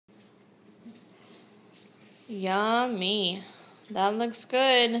Yummy. That looks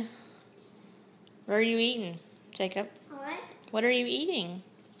good. What are you eating, Jacob? What? What are you eating?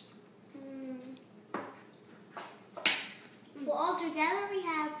 Well, all together we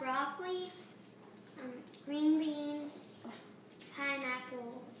have broccoli, green beans,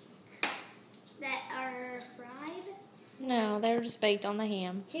 pineapples that are fried. No, they were just baked on the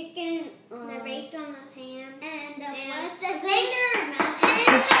ham. Chicken, they're baked on the ham. And what's the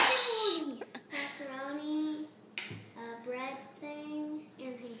macaroni, bread thing,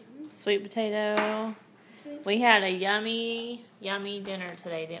 and ham. Sweet potato. We had a yummy, yummy dinner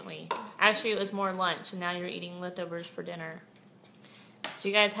today, didn't we? Actually, it was more lunch, and now you're eating leftovers for dinner. Did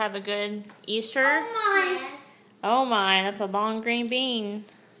you guys have a good Easter? Oh my! Oh my, that's a long green bean.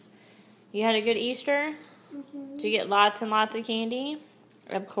 You had a good Easter? Mm-hmm. Did you get lots and lots of candy?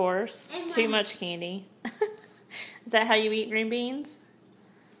 Of course. And Too much candy. Is that how you eat green beans?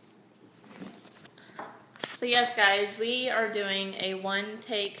 So yes, guys, we are doing a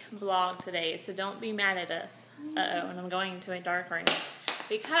one-take vlog today, so don't be mad at us. Uh-oh, and I'm going into a dark right now.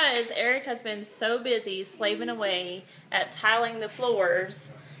 Because Eric has been so busy slaving away at tiling the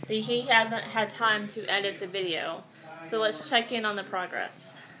floors that he hasn't had time to edit the video. So let's check in on the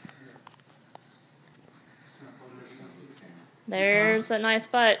progress. There's a nice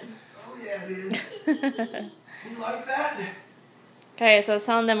butt. Oh yeah, it is. You like that? Okay, so I was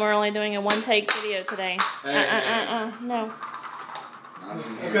telling them we're only doing a one-take video today. No.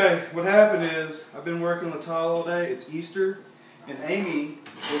 Okay, what happened is I've been working on the tile all day. It's Easter, and Amy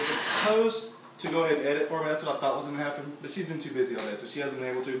was supposed to go ahead and edit for me. That's what I thought was going to happen, but she's been too busy all day, so she hasn't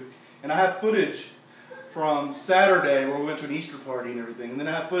been able to. And I have footage from Saturday where we went to an Easter party and everything, and then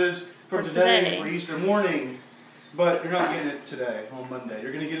I have footage from today for Easter morning. But you're not getting it today on Monday.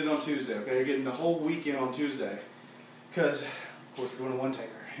 You're going to get it on Tuesday. Okay, you're getting the whole weekend on Tuesday, because of course we're doing a one-taker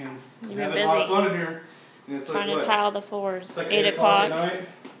and we're having a lot of fun in here. And it's trying like to tile the floors. It's like 8 o'clock. at night.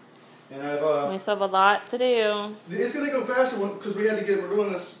 And we still have a lot to do. It's gonna go faster because we had to get. We're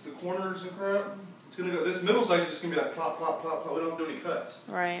doing the corners and crap. It's gonna go. This middle section is just gonna be like plop, plop, plop, plop. We don't have to do any cuts.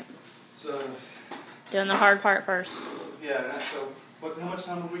 Right. So. Doing the hard part first. Yeah. So, how much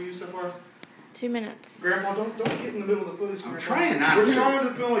time have we used so far? 2 minutes. Grandpa, don't get in the middle of the footage. I'm trying not to. We're trying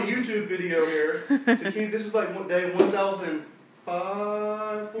to film a YouTube video here to keep. This is like day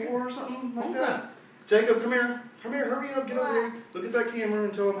 1005, 4 or something like that. Jacob, come here. Come here. Hurry up. Get over here. Look at that camera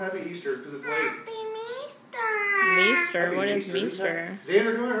and tell them Happy Easter because it's late. Happy Easter! Meester? What is Meester?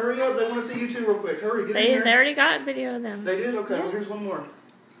 Xander, come here. Hurry up. They want to see you too real quick. Hurry. Get in here. They already got video of them. They did? Okay. Well, here's one more.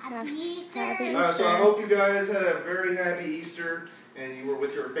 Happy Easter! Happy Alright, so I hope you guys had a very happy Easter and you were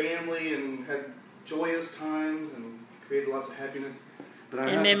with your family and had joyous times and created lots of happiness. But I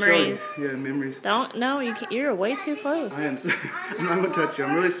have memories. To tell you, memories. You're way too close. I am. I'm not gonna touch you.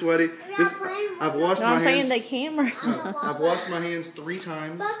 I'm really sweaty. I've washed my hands. I'm saying the camera. I've washed my hands 3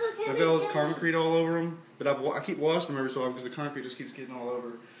 times. I've got all this concrete all over them, but I keep washing them every so often because the concrete just keeps getting all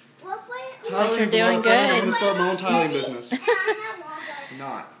over. You're doing good. I'm gonna start my own tiling business.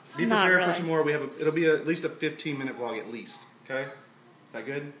 Not. Be prepared for tomorrow. It'll be at least a 15-minute vlog at least. Okay? Is that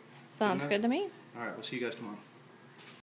good? Sounds good to me. All right. We'll see you guys tomorrow.